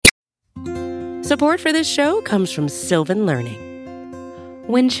Support for this show comes from Sylvan Learning.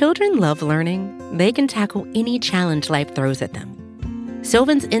 When children love learning, they can tackle any challenge life throws at them.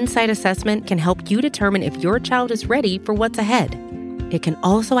 Sylvan's Insight Assessment can help you determine if your child is ready for what's ahead. It can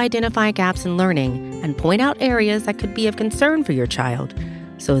also identify gaps in learning and point out areas that could be of concern for your child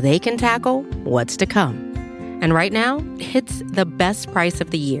so they can tackle what's to come. And right now, it's the best price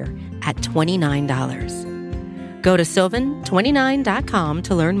of the year at $29. Go to sylvan29.com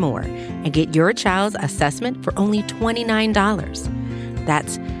to learn more and get your child's assessment for only $29.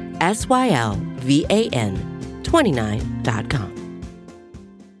 That's SYLVAN 29.com.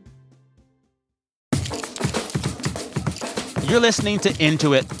 You're listening to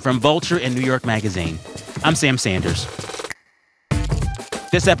Into It from Vulture and New York Magazine. I'm Sam Sanders.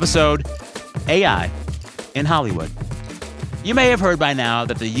 This episode, AI in Hollywood. You may have heard by now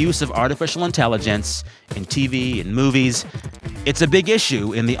that the use of artificial intelligence in TV and movies, it's a big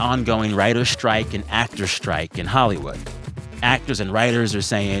issue in the ongoing writer's strike and actor's strike in Hollywood. Actors and writers are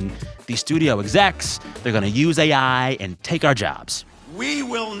saying these studio execs, they're going to use AI and take our jobs. We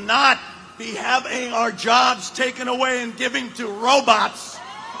will not be having our jobs taken away and given to robots.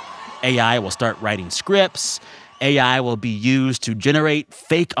 AI will start writing scripts. AI will be used to generate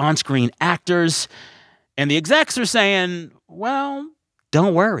fake on-screen actors. And the execs are saying, well,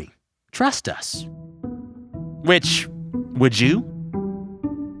 don't worry. Trust us. Which, would you?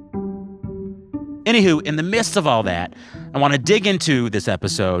 Anywho, in the midst of all that, I want to dig into this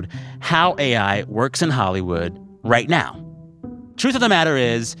episode how AI works in Hollywood right now. Truth of the matter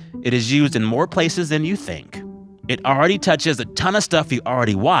is, it is used in more places than you think. It already touches a ton of stuff you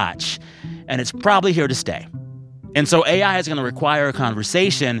already watch, and it's probably here to stay. And so AI is going to require a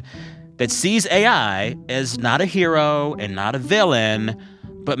conversation that sees AI as not a hero and not a villain,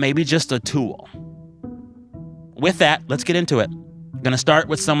 but maybe just a tool. With that, let's get into it. I'm going to start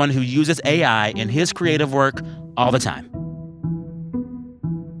with someone who uses AI in his creative work all the time.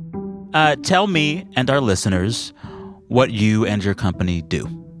 Tell me and our listeners what you and your company do.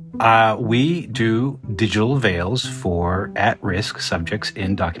 We do digital veils for at-risk subjects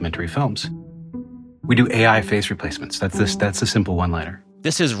in documentary films. We do AI face replacements. That's a simple one-liner.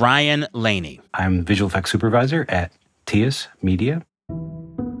 This is Ryan Laney. I'm visual effects supervisor at TIAS Media.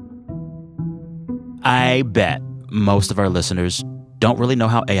 I bet most of our listeners don't really know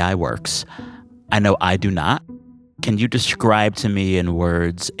how AI works. I know I do not. Can you describe to me in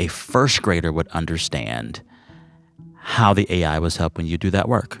words a first grader would understand how the AI was helping you do that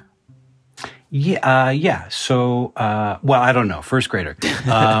work? Yeah. So, well, I don't know. First grader.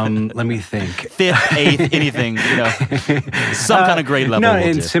 Let me think. Fifth, eighth, anything, some kind of grade level. No,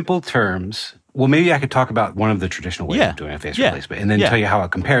 in simple terms. Well, maybe I could talk about one of the traditional ways of doing a face replacement and then tell you how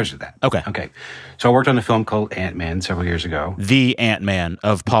it compares to that. Okay. So I worked on a film called Ant-Man several years ago. The Ant-Man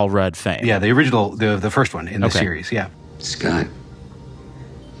of Paul Rudd fame. Yeah, the original, the first one in the series, yeah. Scott,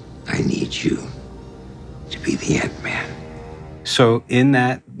 I need you to be the Ant-Man. So in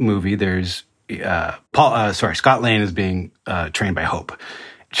that movie, there's Scott Lang is being trained by Hope.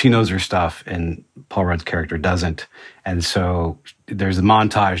 She knows her stuff, and Paul Rudd's character doesn't. And so there's a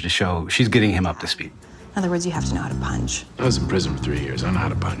montage to show she's getting him up to speed. In other words, you have to know how to punch. I was in prison for 3 years. I know how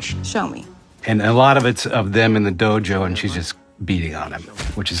to punch. Show me. And a lot of it's of them in the dojo, and she's just beating on him,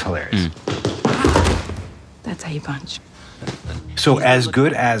 which is hilarious. That's how you punch. So as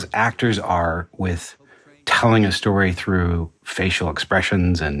good as actors are with telling a story through facial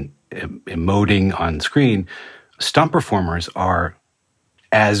expressions and emoting on screen, stunt performers are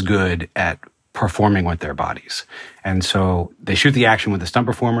as good at performing with their bodies. And so they shoot the action with the stunt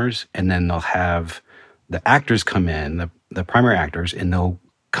performers, and then they'll have the actors come in, the primary actors, and they'll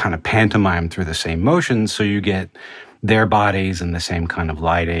kind of pantomime through the same motions, so you get their bodies and the same kind of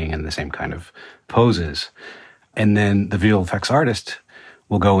lighting and the same kind of poses. And then the visual effects artist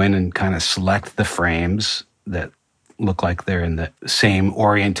will go in and kind of select the frames that look like they're in the same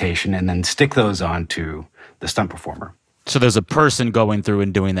orientation and then stick those onto the stunt performer. So there's a person going through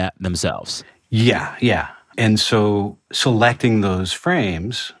and doing that themselves. Yeah. And so selecting those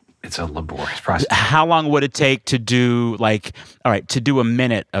frames, it's a laborious process. How long would it take to do, to do a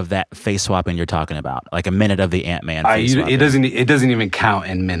minute of that face swapping you're talking about? Like a minute of the Ant-Man face swapping? It doesn't even count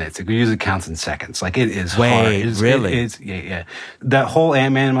in minutes. It usually counts in seconds. Like, it is hard. Really? Yeah. That whole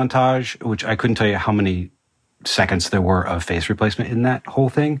Ant-Man montage, which I couldn't tell you how many seconds there were of face replacement in that whole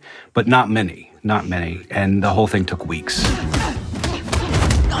thing, but not many. And the whole thing took weeks.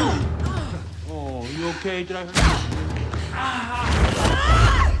 Oh, you okay? Did I hurt you?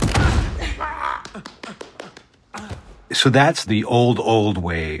 So that's the old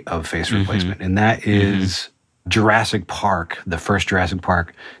way of face replacement. And that is Jurassic Park, the first Jurassic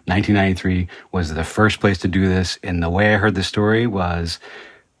Park, 1993, was the first place to do this. And the way I heard the story was,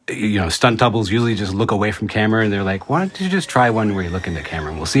 stunt doubles usually just look away from camera, and they're like, why don't you just try one where you look into camera,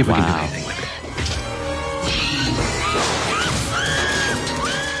 and we'll see if we can do anything with it.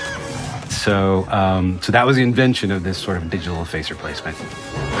 So that was the invention of this sort of digital face replacement.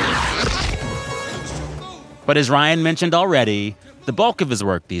 But as Ryan mentioned already, the bulk of his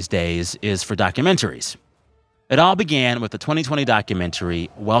work these days is for documentaries. It all began with the 2020 documentary,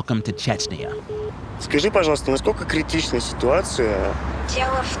 Welcome to Chechnya. Скажи, пожалуйста, насколько критична ситуация?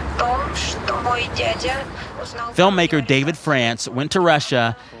 Дело в том, что мой дядя узнал... Filmmaker David France went to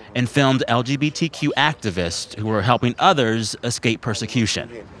Russia and filmed LGBTQ activists who were helping others escape persecution.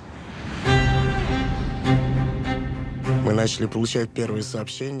 Мы начали получать первые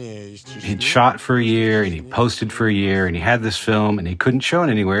сообщения из Чечни. He'd shot for a year, and he posted for a year, and he had this film, and he couldn't show it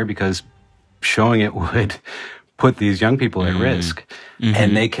anywhere because showing it would put these young people at risk. Mm-hmm.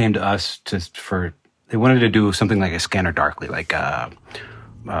 And they came to us they wanted to do something like a Scanner Darkly, like a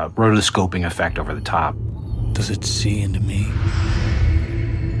rotoscoping effect over the top. Does it see into me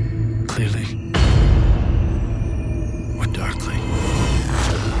clearly or darkly?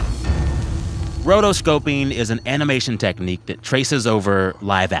 Rotoscoping is an animation technique that traces over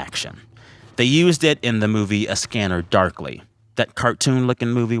live action. They used it in the movie A Scanner Darkly, that cartoon-looking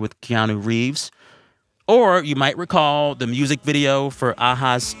movie with Keanu Reeves. Or you might recall the music video for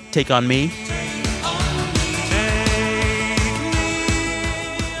a-ha's Take On Me.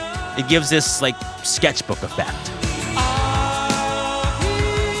 It gives this, sketchbook effect.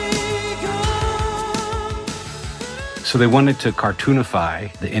 So they wanted to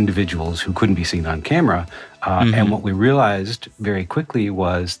cartoonify the individuals who couldn't be seen on camera. And what we realized very quickly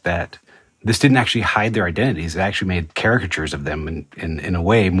was that this didn't actually hide their identities. It actually made caricatures of them in a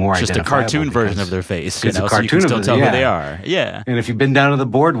way more just identifiable. Just a cartoon version of their face. It's a cartoon, so you can still tell who they are. Yeah. And if you've been down to the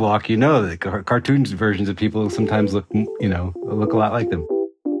boardwalk, you know that cartoon versions of people sometimes look a lot like them.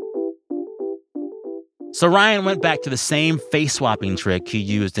 So Ryan went back to the same face-swapping trick he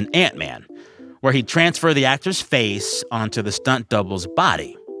used in Ant-Man, where he'd transfer the actor's face onto the stunt double's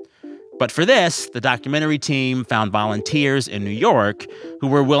body. But for this, the documentary team found volunteers in New York who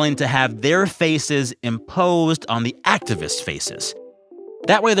were willing to have their faces imposed on the activists' faces.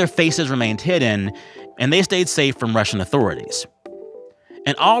 That way their faces remained hidden, and they stayed safe from Russian authorities.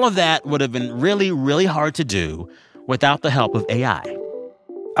 And all of that would have been really, really hard to do without the help of AI.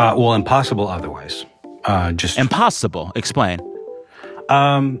 Well, impossible otherwise. Impossible. Explain.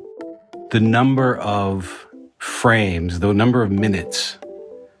 The number of frames, the number of minutes,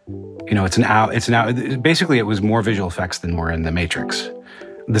 it's an hour. Basically, it was more visual effects than were in The Matrix.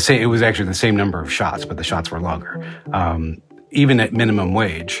 It was actually the same number of shots, but the shots were longer. Even at minimum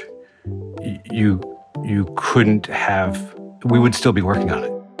wage, you couldn't have. We would still be working on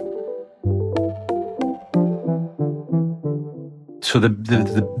it. So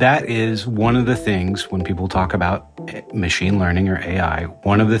that is one of the things when people talk about machine learning or AI,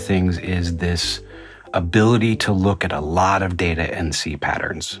 one of the things is this ability to look at a lot of data and see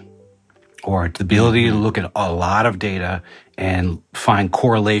patterns, or the ability to look at a lot of data and find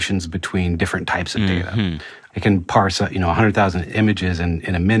correlations between different types of data. It can parse 100,000 images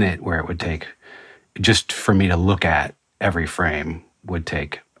in a minute, where it would take, just for me to look at every frame, would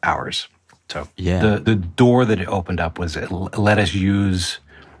take hours. So the door that it opened up was it let us use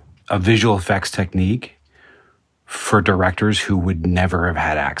a visual effects technique for directors who would never have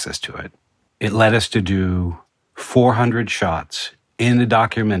had access to it. It led us to do 400 shots in a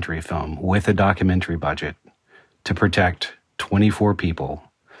documentary film with a documentary budget to protect 24 people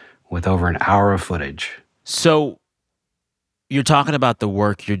with over an hour of footage. So you're talking about the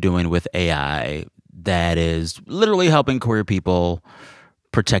work you're doing with AI that is literally helping queer people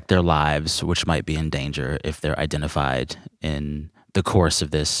protect their lives, which might be in danger if they're identified in the course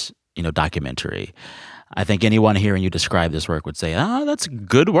of this, documentary. I think anyone hearing you describe this work would say, that's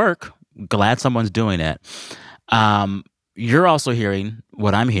good work. Glad someone's doing it. You're also hearing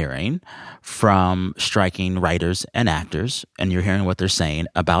what I'm hearing from striking writers and actors, and you're hearing what they're saying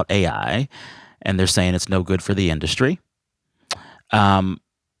about AI, and they're saying it's no good for the industry. How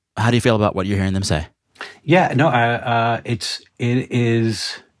do you feel about what you're hearing them say? Yeah, no, it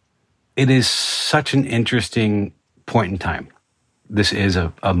is such an interesting point in time. This is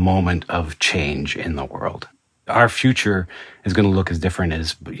a moment of change in the world. Our future is going to look as different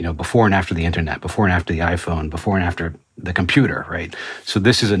as, before and after the internet, before and after the iPhone, before and after the computer, right? So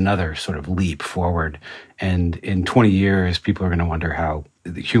this is another sort of leap forward. And in 20 years, people are going to wonder how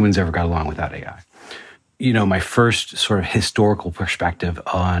humans ever got along without AI. My first sort of historical perspective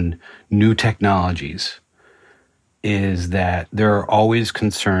on new technologies is that there are always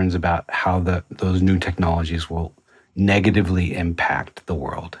concerns about how those new technologies will negatively impact the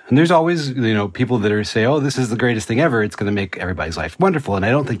world. And there's always, people that are say, oh, this is the greatest thing ever. It's going to make everybody's life wonderful. And I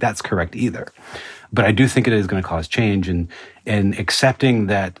don't think that's correct either. But I do think it is going to cause change, and accepting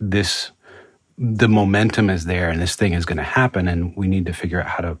that the momentum is there and this thing is going to happen, and we need to figure out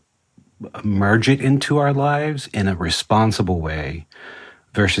how to merge it into our lives in a responsible way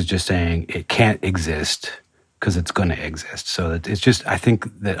versus just saying it can't exist because it's going to exist. So it's just, I think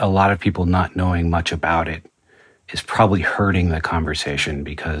that a lot of people not knowing much about it is probably hurting the conversation,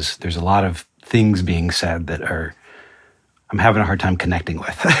 because there's a lot of things being said that I'm having a hard time connecting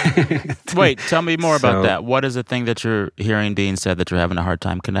with. Wait, tell me more about that. What is the thing that you're hearing being said that you're having a hard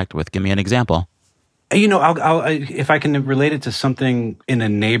time connecting with? Give me an example. If I can relate it to something in a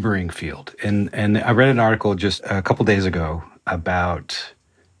neighboring field. And I read an article just a couple days ago about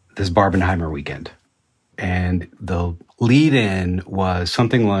this Barbenheimer weekend. And the lead-in was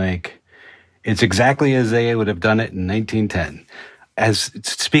something like, it's exactly as they would have done it in 1910. As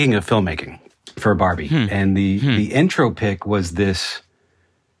speaking of filmmaking for Barbie. And the intro pic was this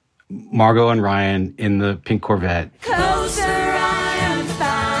Margot and Ryan in the pink Corvette. Closer, I am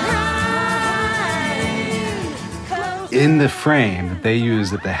fine. In the frame that they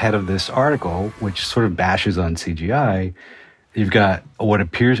used at the head of this article, which sort of bashes on CGI, you've got what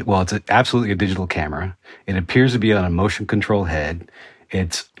appears, it's absolutely a digital camera. It appears to be on a motion control head.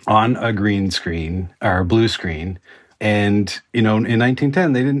 It's on a green screen or a blue screen. And, in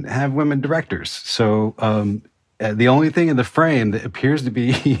 1910, they didn't have women directors. So the only thing in the frame that appears to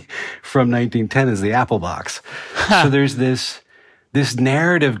be from 1910 is the Apple box. So there's this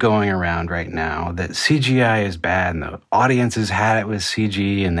narrative going around right now that CGI is bad, and the audiences had it with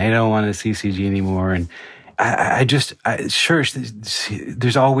CG and they don't want to see CG anymore. And there's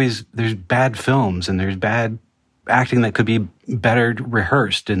bad films, and there's bad acting that could be better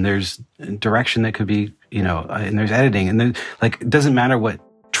rehearsed, and there's direction that could be, and there's editing, and then it doesn't matter what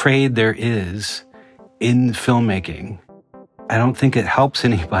trade there is in filmmaking. I don't think it helps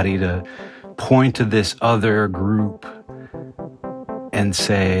anybody to point to this other group and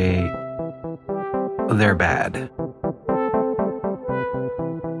say they're bad.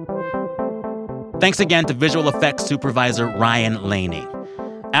 Thanks again to visual effects supervisor Ryan Laney.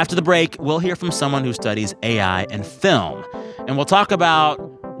 After the break, we'll hear from someone who studies AI and film, and we'll talk about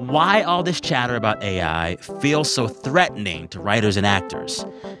why all this chatter about AI feels so threatening to writers and actors,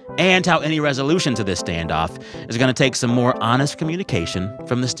 and how any resolution to this standoff is going to take some more honest communication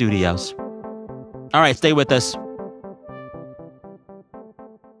from the studios. All right, stay with us.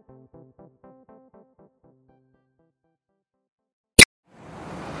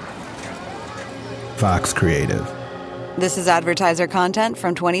 Fox Creative. This is advertiser content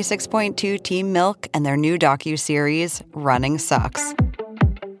from 26.2 Team Milk and their new docuseries, Running Sucks.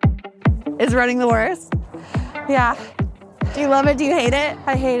 Is running the worst? Yeah. Do you love it? Do you hate it?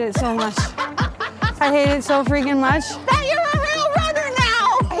 I hate it so much. I hate it so freaking much. That you're a real runner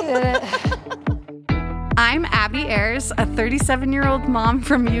now! I hate it. I'm Abby Ayers, a 37-year-old mom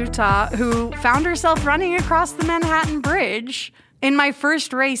from Utah who found herself running across the Manhattan Bridge in my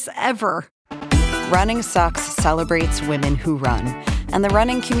first race ever. Running Sucks celebrates women who run and the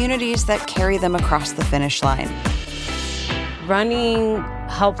running communities that carry them across the finish line. Running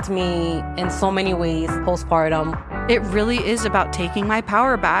helped me in so many ways postpartum. It really is about taking my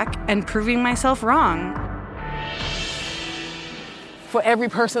power back and proving myself wrong. For every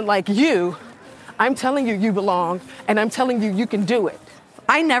person like you, I'm telling you you belong, and I'm telling you you can do it.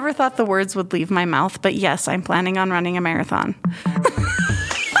 I never thought the words would leave my mouth, but yes, I'm planning on running a marathon.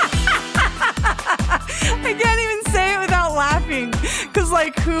 I can't even say it without laughing, because,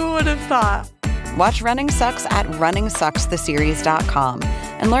 who would have thought? Watch Running Sucks at runningsuckstheseries.com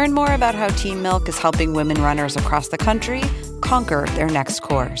and learn more about how Team Milk is helping women runners across the country conquer their next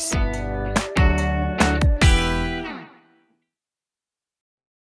course.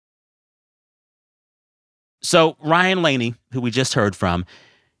 So Ryan Laney, who we just heard from,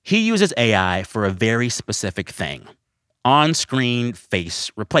 he uses AI for a very specific thing: on-screen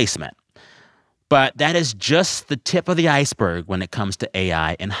face replacement. But that is just the tip of the iceberg when it comes to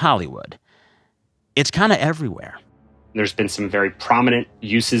AI in Hollywood. It's kind of everywhere. There's been some very prominent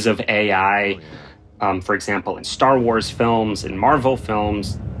uses of AI, for example, in Star Wars films, in Marvel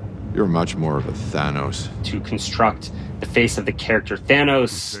films. You're much more of a Thanos. To construct the face of the character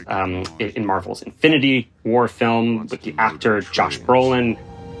Thanos in Marvel's Infinity War film with the actor Josh Brolin.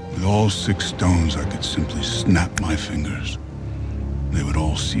 With all 6 stones, I could simply snap my fingers. They would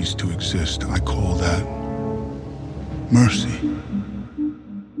all cease to exist. I call that mercy.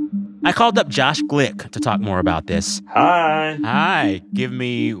 I called up Josh Glick to talk more about this. Hi. Hi. Give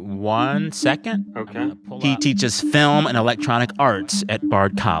me 1 second. Okay. He teaches film and electronic arts at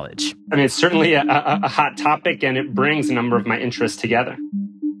Bard College. I mean, it's certainly a hot topic, and it brings a number of my interests together.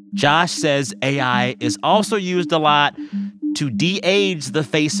 Josh says AI is also used a lot to de-age the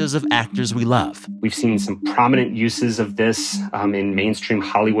faces of actors we love. We've seen some prominent uses of this in mainstream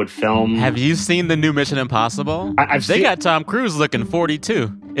Hollywood film. Have you seen the new Mission Impossible? They got Tom Cruise looking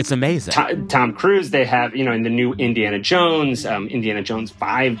 42. It's amazing. Tom Cruise, they have, in the new Indiana Jones, Indiana Jones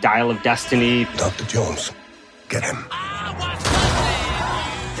 5, Dial of Destiny. Dr. Jones, get him.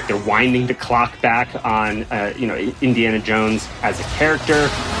 They're winding the clock back on, Indiana Jones as a character.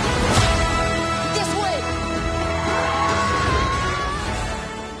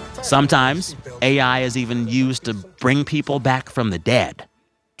 Sometimes AI is even used to bring people back from the dead.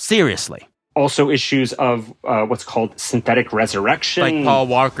 Seriously. Also issues of what's called synthetic resurrection. Like Paul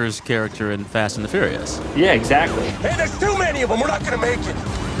Walker's character in Fast and the Furious. Yeah, exactly. Hey, there's too many of them. We're not going to make it.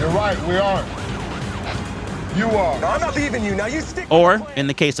 You're right, we aren't. You are. No, I'm not leaving you. Now you stick. Or, in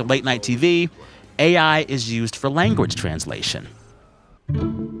the case of late night TV, AI is used for language translation.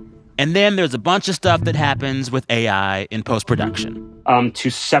 And then there's a bunch of stuff that happens with AI in post-production. To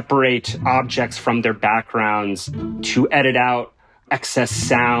separate objects from their backgrounds, to edit out excess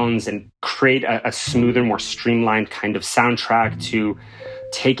sounds and create a smoother, more streamlined kind of soundtrack, to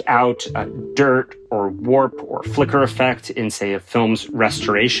take out dirt or warp or flicker effect in, say, a film's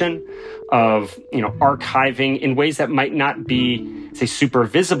restoration, of, archiving in ways that might not be, say, super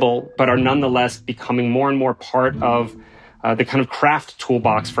visible, but are nonetheless becoming more and more part of the kind of craft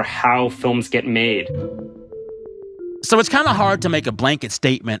toolbox for how films get made. So it's kind of hard to make a blanket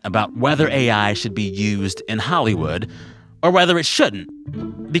statement about whether AI should be used in Hollywood or whether it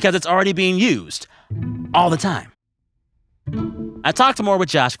shouldn't, because it's already being used all the time. I talked more with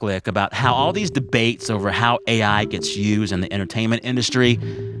Josh Glick about how all these debates over how AI gets used in the entertainment industry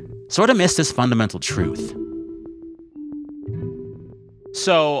sort of miss this fundamental truth.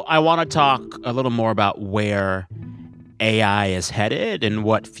 So I want to talk a little more about where AI is headed and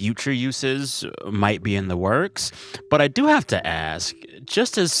what future uses might be in the works. But I do have to ask,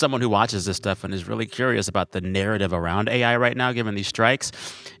 just as someone who watches this stuff and is really curious about the narrative around AI right now, given these strikes,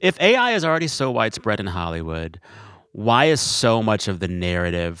 if AI is already so widespread in Hollywood, why is so much of the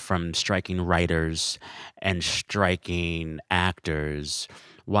narrative from striking writers and striking actors,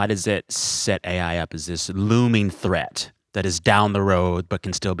 why does it set AI up as this looming threat that is down the road but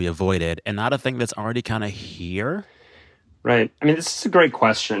can still be avoided and not a thing that's already kind of here? Right. I mean, this is a great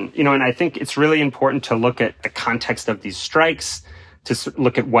question, and I think it's really important to look at the context of these strikes, to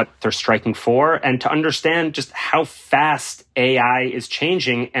look at what they're striking for, and to understand just how fast AI is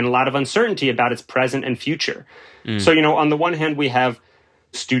changing and a lot of uncertainty about its present and future. So, on the one hand, we have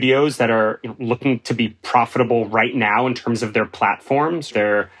studios that are looking to be profitable right now in terms of their platforms.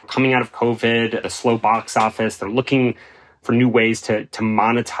 They're coming out of COVID, a slow box office. They're looking for new ways to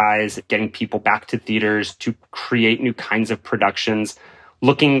monetize, getting people back to theaters, to create new kinds of productions,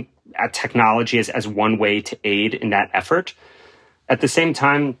 looking at technology as one way to aid in that effort. At the same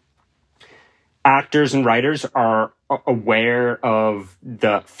time, actors and writers are aware of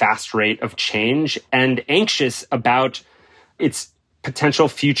the fast rate of change and anxious about its potential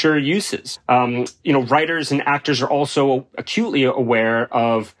future uses. Writers and actors are also acutely aware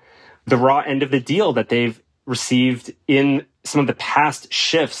of the raw end of the deal that they've received in some of the past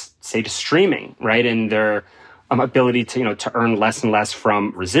shifts, say, to streaming, right? And their ability to earn less and less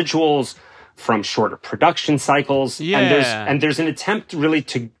from residuals, from shorter production cycles. Yeah. And there's an attempt really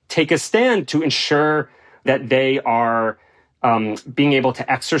to take a stand to ensure that they are being able to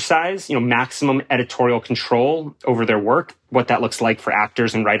exercise, maximum editorial control over their work. What that looks like for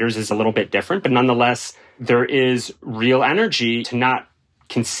actors and writers is a little bit different, but nonetheless, there is real energy to not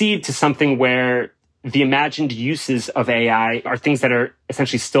concede to something where the imagined uses of AI are things that are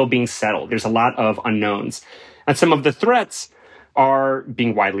essentially still being settled. There's a lot of unknowns. And some of the threats are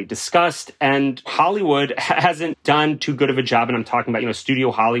being widely discussed, and Hollywood hasn't done too good of a job, and I'm talking about,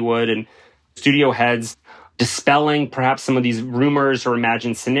 Studio Hollywood and studio heads dispelling perhaps some of these rumors or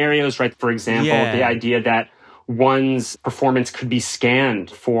imagined scenarios, right? For example, the idea that one's performance could be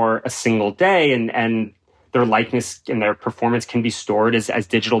scanned for a single day and their likeness and their performance can be stored as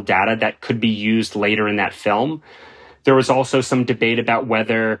digital data that could be used later in that film. There was also some debate about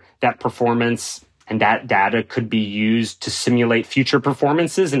whether that performance and that data could be used to simulate future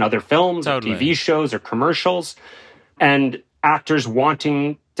performances in other films, or TV shows, or commercials. And actors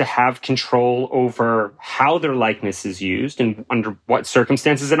wanting to have control over how their likeness is used and under what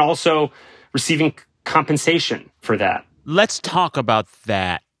circumstances, and also receiving compensation for that. Let's talk about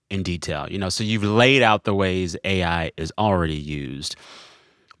that in detail. So you've laid out the ways AI is already used.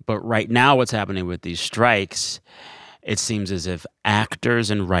 But right now, what's happening with these strikes, it seems as if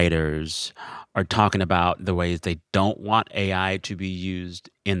actors and writers are talking about the ways they don't want AI to be used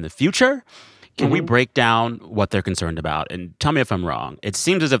in the future. Can we break down what they're concerned about? And tell me if I'm wrong. It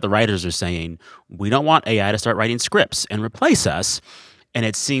seems as if the writers are saying, we don't want AI to start writing scripts and replace us. And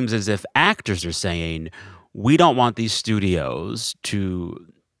it seems as if actors are saying, we don't want these studios to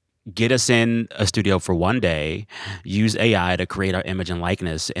get us in a studio for one day, use AI to create our image and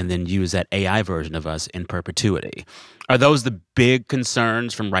likeness, and then use that AI version of us in perpetuity. Are those the big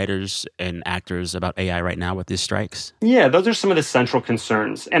concerns from writers and actors about AI right now with these strikes? Yeah, those are some of the central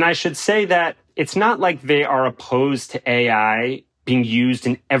concerns. And I should say that it's not like they are opposed to AI being used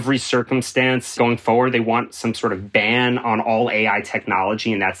in every circumstance going forward. They want some sort of ban on all AI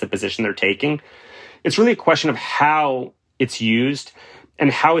technology, and that's the position they're taking. It's really a question of how it's used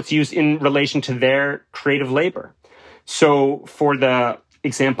and how it's used in relation to their creative labor. So for the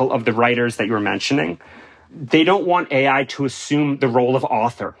example of the writers that you were mentioning, they don't want AI to assume the role of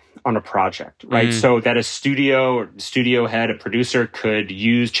author on a project, right? So that a studio head, a producer could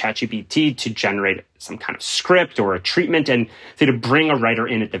use ChatGPT to generate some kind of script or a treatment and to bring a writer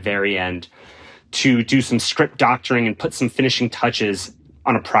in at the very end to do some script doctoring and put some finishing touches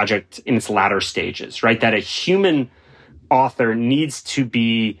on a project in its latter stages, right? That a human author needs to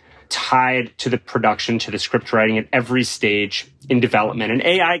be tied to the production, to the script writing at every stage in development. And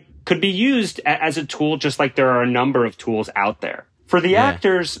AI could be used as a tool, just like there are a number of tools out there. For the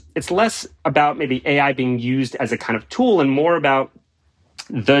actors, it's less about maybe AI being used as a kind of tool and more about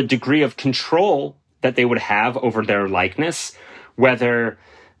the degree of control that they would have over their likeness, whether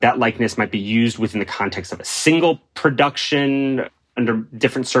that likeness might be used within the context of a single production under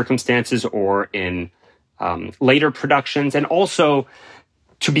different circumstances or in later productions, and also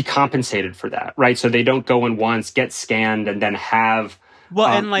to be compensated for that, right? So they don't go in once, get scanned, and then have...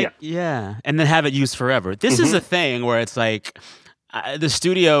 and then have it used forever. This is a thing where it's like the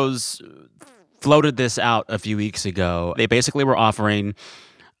studios floated this out a few weeks ago. They basically were offering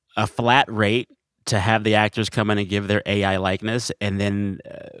a flat rate to have the actors come in and give their AI likeness, and then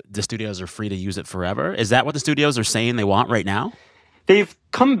the studios are free to use it forever. Is that what the studios are saying they want right now? They've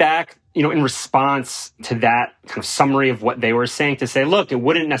come back, in response to that kind of summary of what they were saying to say, look, it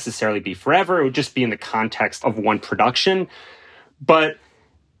wouldn't necessarily be forever. It would just be in the context of one production. But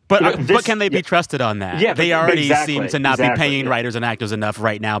can they be trusted on that? Yeah, they already seem to not be paying writers and actors enough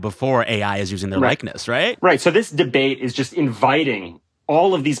right now before AI is using their likeness, right? Right. So this debate is just inviting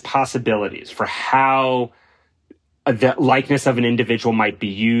all of these possibilities for how the likeness of an individual might be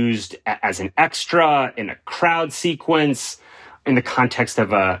used as an extra in a crowd sequence, in the context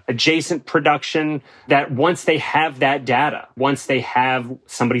of a adjacent production, that once they have that data, once they have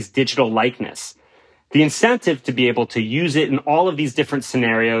somebody's digital likeness, the incentive to be able to use it in all of these different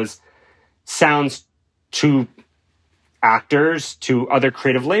scenarios sounds to actors, to other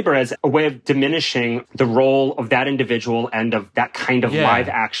creative labor, as a way of diminishing the role of that individual and of that kind of live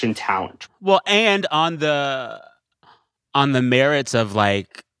action talent. Well, and on the merits of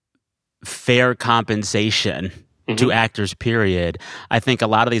like fair compensation to actors, period, I think a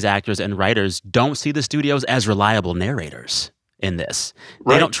lot of these actors and writers don't see the studios as reliable narrators in this.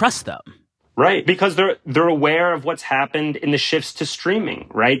 They don't trust them. Right, because they're aware of what's happened in the shifts to streaming,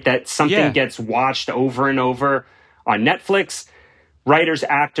 right? That something gets watched over and over on Netflix. Writers,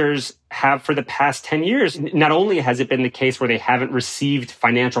 actors have for the past 10 years. Not only has it been the case where they haven't received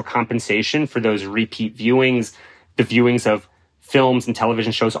financial compensation for those repeat viewings, the viewings of films and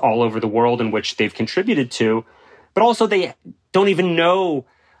television shows all over the world in which they've contributed to, but also they don't even know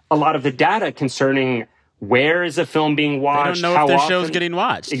a lot of the data concerning where is a film being watched, they don't know if their show's getting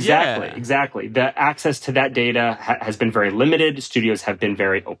watched. Exactly. The access to that data has been very limited. Studios have been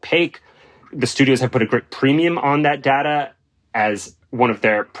very opaque. The studios have put a great premium on that data as one of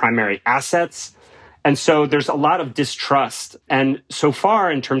their primary assets. And so there's a lot of distrust. And so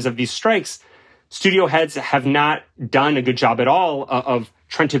far, in terms of these strikes, studio heads have not done a good job at all of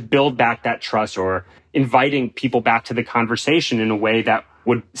trying to build back that trust or inviting people back to the conversation in a way that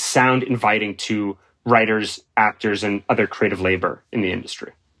would sound inviting to writers, actors, and other creative labor in the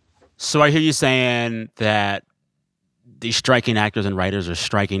industry. So I hear you saying that these striking actors and writers are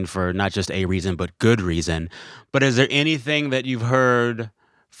striking for not just a reason, but good reason. But is there anything that you've heard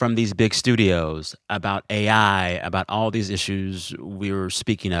from these big studios about AI, about all these issues we were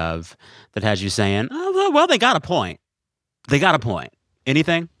speaking of, that has you saying, oh, well, they got a point. They got a point.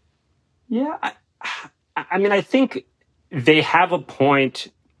 Anything? Yeah, I mean, I think they have a point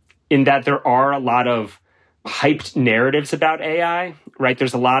in that there are a lot of hyped narratives about AI, right?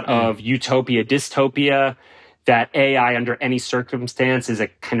 There's a lot of utopia, dystopia, that AI under any circumstance is a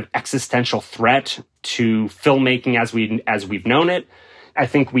kind of existential threat to filmmaking as we've known it. I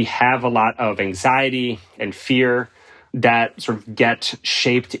think we have a lot of anxiety and fear that sort of get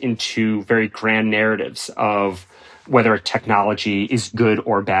shaped into very grand narratives of whether a technology is good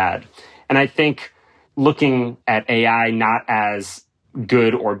or bad. And I think looking at AI not as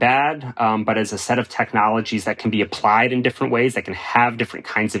good or bad, but as a set of technologies that can be applied in different ways, that can have different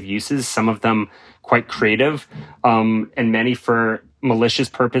kinds of uses, some of them quite creative, and many for malicious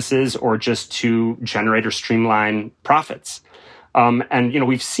purposes or just to generate or streamline profits. And,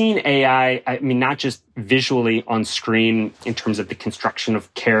 we've seen AI, not just visually on screen in terms of the construction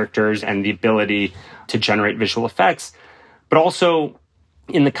of characters and the ability to generate visual effects, but also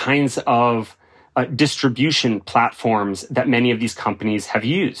in the kinds of distribution platforms that many of these companies have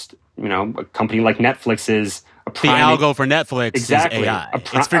used. A company like Netflix is a prime... The algo for Netflix exactly, is AI.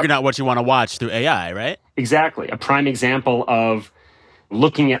 It's figuring out what you want to watch through AI, right? Exactly. A prime example of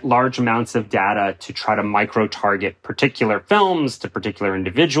looking at large amounts of data to try to micro-target particular films to particular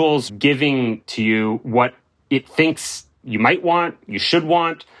individuals, giving to you what it thinks you might want, you should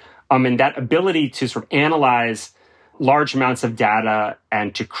want, and that ability to sort of analyze large amounts of data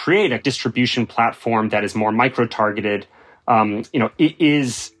and to create a distribution platform that is more micro-targeted, it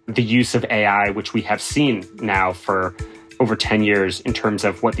is the use of AI, which we have seen now for over 10 years in terms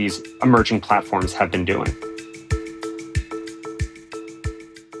of what these emerging platforms have been doing.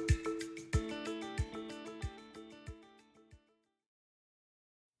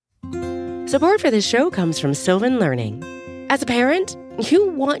 Support for this show comes from Sylvan Learning. As a parent,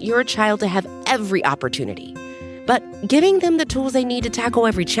 you want your child to have every opportunity, but giving them the tools they need to tackle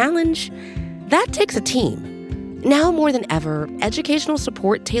every challenge, that takes a team. Now more than ever, educational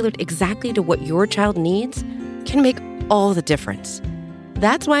support tailored exactly to what your child needs can make all the difference.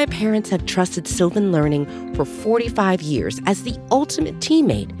 That's why parents have trusted Sylvan Learning for 45 years as the ultimate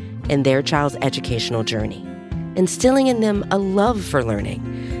teammate in their child's educational journey, instilling in them a love for learning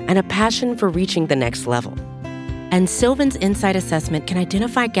and a passion for reaching the next level. And Sylvan's Insight Assessment can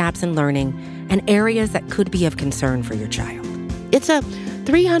identify gaps in learning and areas that could be of concern for your child. It's a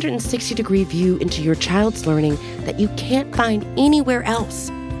 360-degree view into your child's learning that you can't find anywhere else,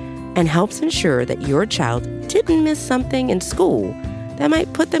 and helps ensure that your child didn't miss something in school that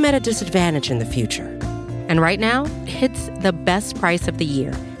might put them at a disadvantage in the future. And right now, it's the best price of the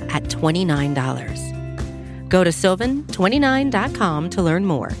year at $29. Go to sylvan29.com to learn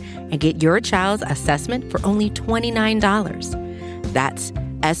more and get your child's assessment for only $29. That's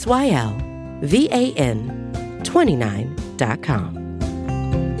SYLVAN29.com.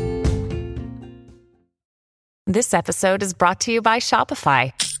 This episode is brought to you by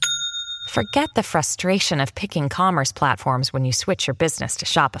Shopify. Forget the frustration of picking commerce platforms when you switch your business to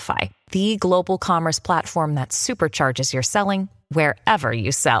Shopify, the global commerce platform that supercharges your selling wherever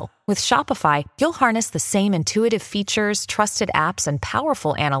you sell. With Shopify, you'll harness the same intuitive features, trusted apps, and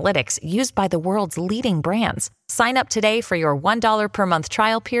powerful analytics used by the world's leading brands. Sign up today for your $1 per month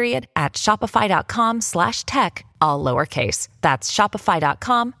trial period at shopify.com/tech, all lowercase. That's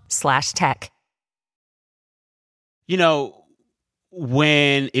shopify.com/tech.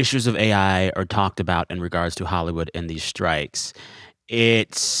 When issues of AI are talked about in regards to Hollywood and these strikes,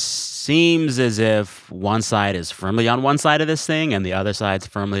 it seems as if one side is firmly on one side of this thing and the other side's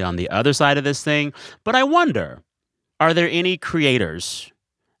firmly on the other side of this thing. But I wonder, are there any creators,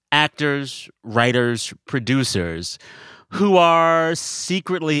 actors, writers, producers who are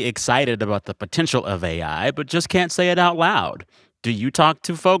secretly excited about the potential of AI but just can't say it out loud? Do you talk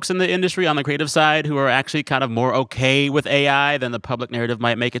to folks in the industry on the creative side who are actually kind of more okay with AI than the public narrative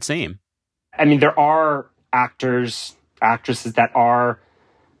might make it seem? There are actors, actresses that are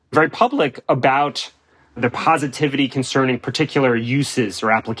very public about their positivity concerning particular uses or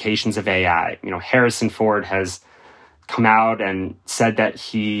applications of AI. Harrison Ford has come out and said that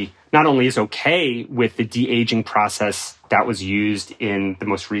he not only is okay with the de-aging process that was used in the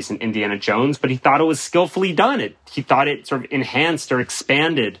most recent Indiana Jones, but he thought it was skillfully done. He thought it sort of enhanced or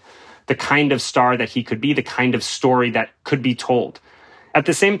expanded the kind of star that he could be, the kind of story that could be told. At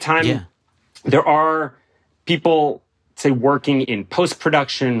the same time, there are people, say, working in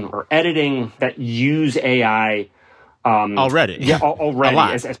post-production or editing that use AI already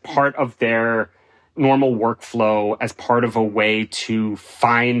as part of their normal workflow, as part of a way to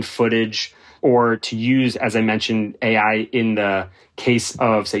find footage or to use, as I mentioned, AI in the case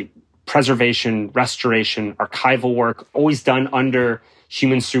of, say, preservation, restoration, archival work, always done under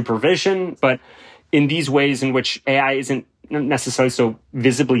human supervision, but in these ways in which AI isn't necessarily so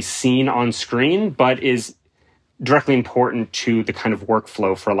visibly seen on screen, but is directly important to the kind of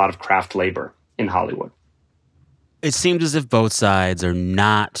workflow for a lot of craft labor in Hollywood. It seems as if both sides are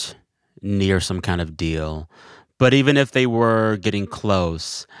not near some kind of deal. But even if they were getting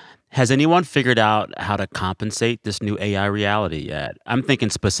close, has anyone figured out how to compensate this new AI reality yet? I'm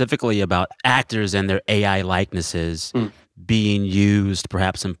thinking specifically about actors and their AI likenesses being used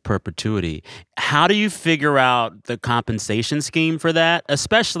perhaps in perpetuity. How do you figure out the compensation scheme for that,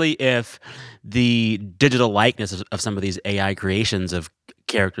 especially if the digital likeness of some of these AI creations of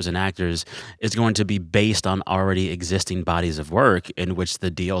characters and actors is going to be based on already existing bodies of work in which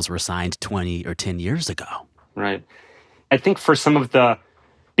the deals were signed 20 or 10 years ago? Right. I think for some of the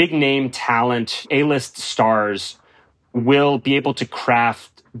big name talent, A-list stars will be able to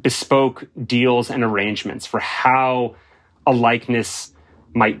craft bespoke deals and arrangements for how a likeness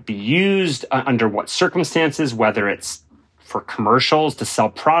might be used, under what circumstances, whether it's for commercials to sell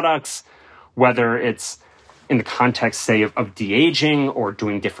products, whether it's in the context, say, of de-aging or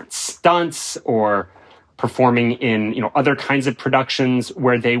doing different stunts or performing in, other kinds of productions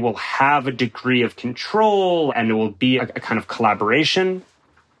where they will have a degree of control and it will be a kind of collaboration.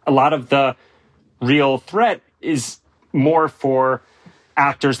 A lot of the real threat is more for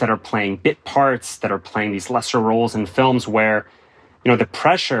actors that are playing bit parts, that are playing these lesser roles in films where, the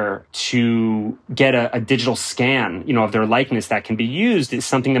pressure to get a digital scan, of their likeness that can be used is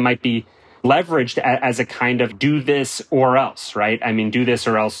something that might be leveraged as a kind of do this or else, right? I mean, do this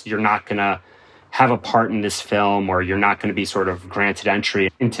or else you're not going to have a part in this film, or you're not going to be sort of granted entry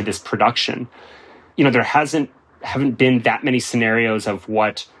into this production. There haven't been that many scenarios of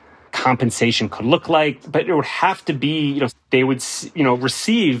what compensation could look like, but it would have to be, they would,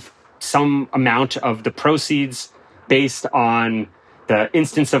 receive some amount of the proceeds based on the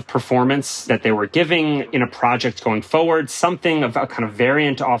instance of performance that they were giving in a project going forward, something of a kind of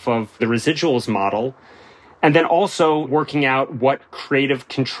variant off of the residuals model, and then also working out what creative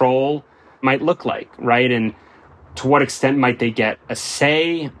control might look like, right? And to what extent might they get a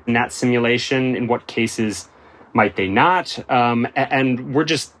say in that simulation? In what cases might they not? And we're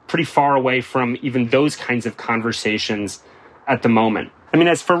just pretty far away from even those kinds of conversations at the moment. I mean,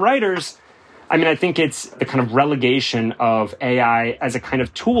 as for writers, I think it's the kind of relegation of AI as a kind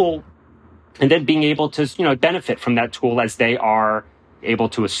of tool, and then being able to, benefit from that tool as they are able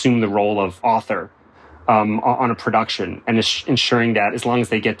to assume the role of author on a production, and ensuring that as long as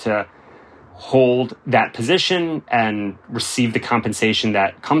they get to hold that position and receive the compensation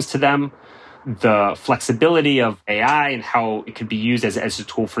that comes to them, the flexibility of AI and how it could be used as a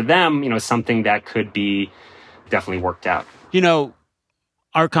tool for them, something that could be definitely worked out.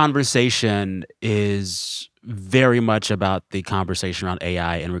 Our conversation is very much about the conversation around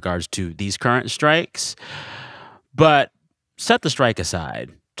AI in regards to these current strikes. But set the strike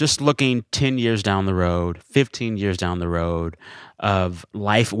aside. Just looking 10 years down the road, 15 years down the road of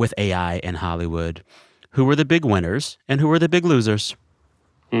life with AI in Hollywood, who were the big winners and who were the big losers?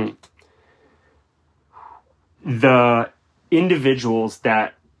 The individuals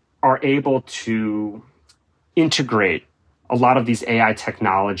that are able to integrate a lot of these AI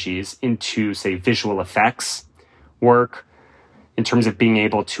technologies into, say, visual effects work, in terms of being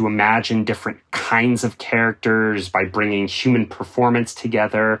able to imagine different kinds of characters by bringing human performance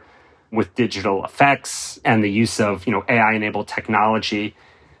together with digital effects and the use of, AI-enabled technology,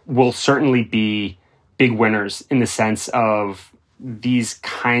 will certainly be big winners in the sense of these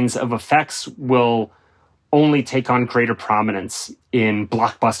kinds of effects will only take on greater prominence in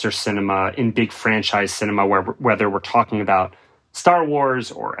blockbuster cinema, in big franchise cinema, whether we're talking about Star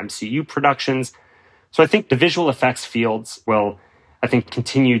Wars or MCU productions. So I think the visual effects fields will,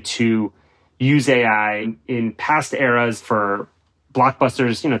 continue to use AI in past eras for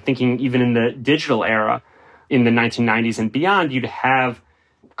blockbusters, thinking even in the digital era, in the 1990s and beyond, you'd have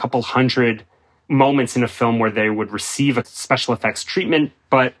a couple hundred moments in a film where they would receive a special effects treatment,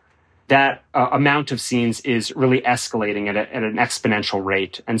 but that amount of scenes is really escalating at an exponential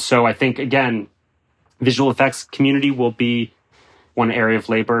rate. And so I think, again, visual effects community will be one area of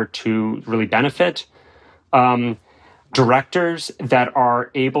labor to really benefit. Directors that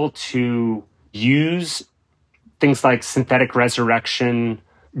are able to use things like synthetic resurrection,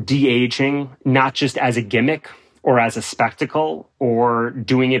 de-aging, not just as a gimmick or as a spectacle or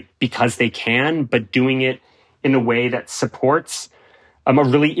doing it because they can, but doing it in a way that supports a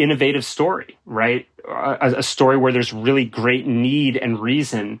really innovative story, right? A story where there's really great need and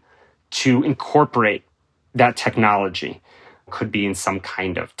reason to incorporate that technology. Could be in some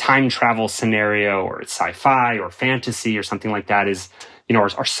kind of time travel scenario or sci-fi or fantasy or something like that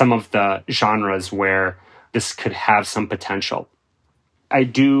are some of the genres where this could have some potential. I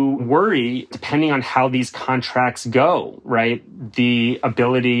do worry, depending on how these contracts go, right? The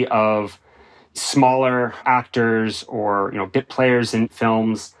ability of smaller actors or, bit players in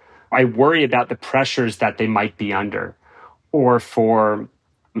films, I worry about the pressures that they might be under, or for,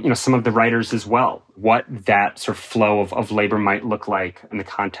 some of the writers as well, what that sort of flow of labor might look like in the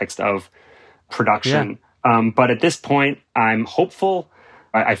context of production. Yeah. But at this point, I'm hopeful.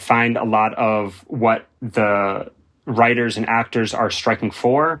 I find a lot of what the writers and actors are striking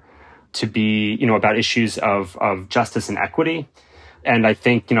for to be, about issues of justice and equity. And I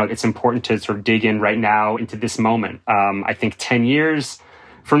think, it's important to sort of dig in right now into this moment. I think 10 years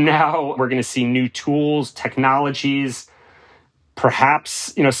from now, we're going to see new tools, technologies,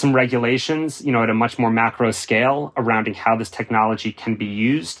 perhaps, some regulations, at a much more macro scale around how this technology can be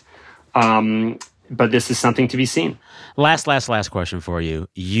used. But this is something to be seen. Last question for you.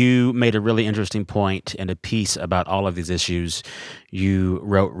 You made a really interesting point in a piece about all of these issues you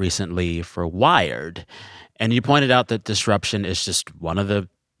wrote recently for Wired. And you pointed out that disruption is just one of the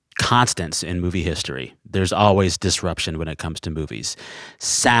constants in movie history. There's always disruption when it comes to movies.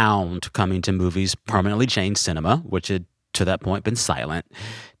 Sound coming to movies permanently changed cinema, which had, to that point, been silent.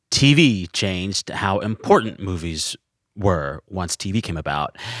 TV changed how important movies were once TV came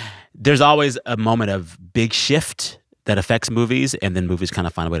about. There's always a moment of big shift that affects movies, and then movies kind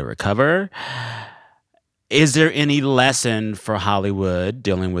of find a way to recover. Is there any lesson for Hollywood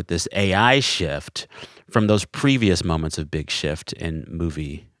dealing with this AI shift from those previous moments of big shift in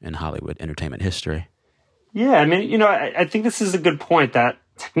movie and Hollywood entertainment history? Yeah, I mean, I think this is a good point that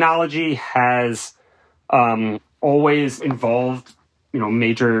technology has always involved,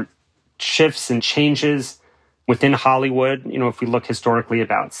 major shifts and changes within Hollywood. If we look historically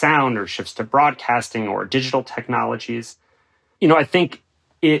about sound or shifts to broadcasting or digital technologies, I think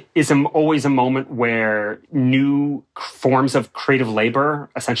it is always a moment where new forms of creative labor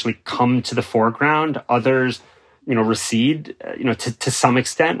essentially come to the foreground. Others, recede, to some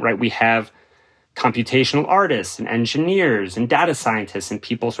extent, right? We have computational artists and engineers and data scientists and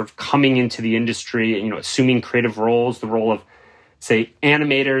people sort of coming into the industry, assuming creative roles, the role of, say,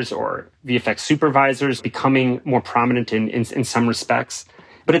 animators or VFX supervisors becoming more prominent in some respects.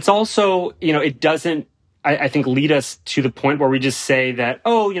 But it's also, it doesn't, I think, lead us to the point where we just say that,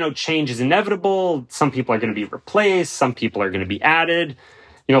 change is inevitable. Some people are going to be replaced. Some people are going to be added.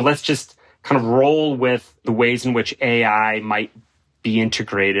 Let's just kind of roll with the ways in which AI might be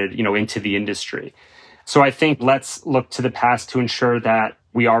integrated, into the industry. So I think let's look to the past to ensure that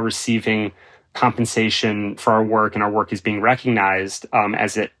we are receiving compensation for our work, and our work is being recognized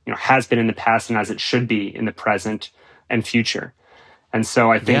as it has been in the past and as it should be in the present and future. And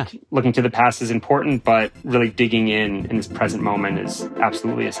so I think looking to the past is important, but really digging in this present moment is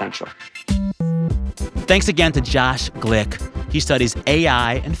absolutely essential. Thanks again to Josh Glick. He studies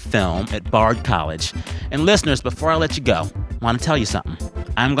AI and film at Bard College. And listeners, before I let you go, I want to tell you something.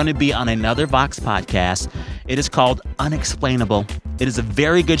 I'm going to be on another Vox podcast. It is called Unexplainable. It is a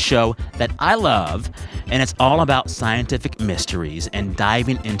very good show that I love, and it's all about scientific mysteries and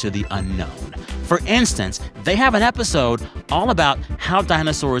diving into the unknown. For instance, they have an episode all about how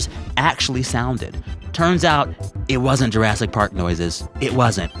dinosaurs actually sounded. Turns out it wasn't Jurassic Park noises. It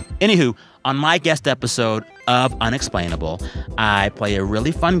wasn't. Anywho, on my guest episode of Unexplainable, I play a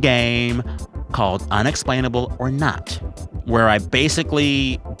really fun game called Unexplainable or Not, where I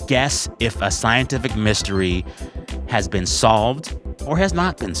basically guess if a scientific mystery has been solved or has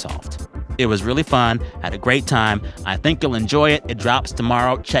not been solved. It was really fun. Had a great time. I think you'll enjoy it. It drops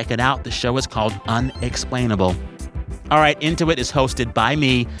tomorrow. Check it out. The show is called Unexplainable. All right, Into It is hosted by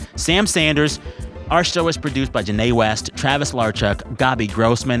me, Sam Sanders. Our show is produced by Janae West, Travis Larchuk, Gabi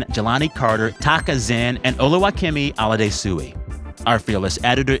Grossman, Jelani Carter, Taka Zen, and Oluwakemi Aladesui. Our fearless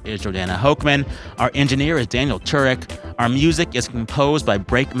editor is Jordana Hochman. Our engineer is Daniel Turek. Our music is composed by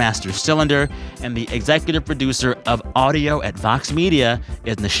Breakmaster Cylinder. And the executive producer of audio at Vox Media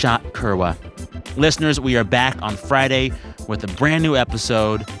is Nishat Kurwa. Listeners, we are back on Friday with a brand new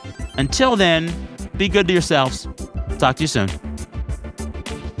episode. Until then, be good to yourselves. Talk to you soon.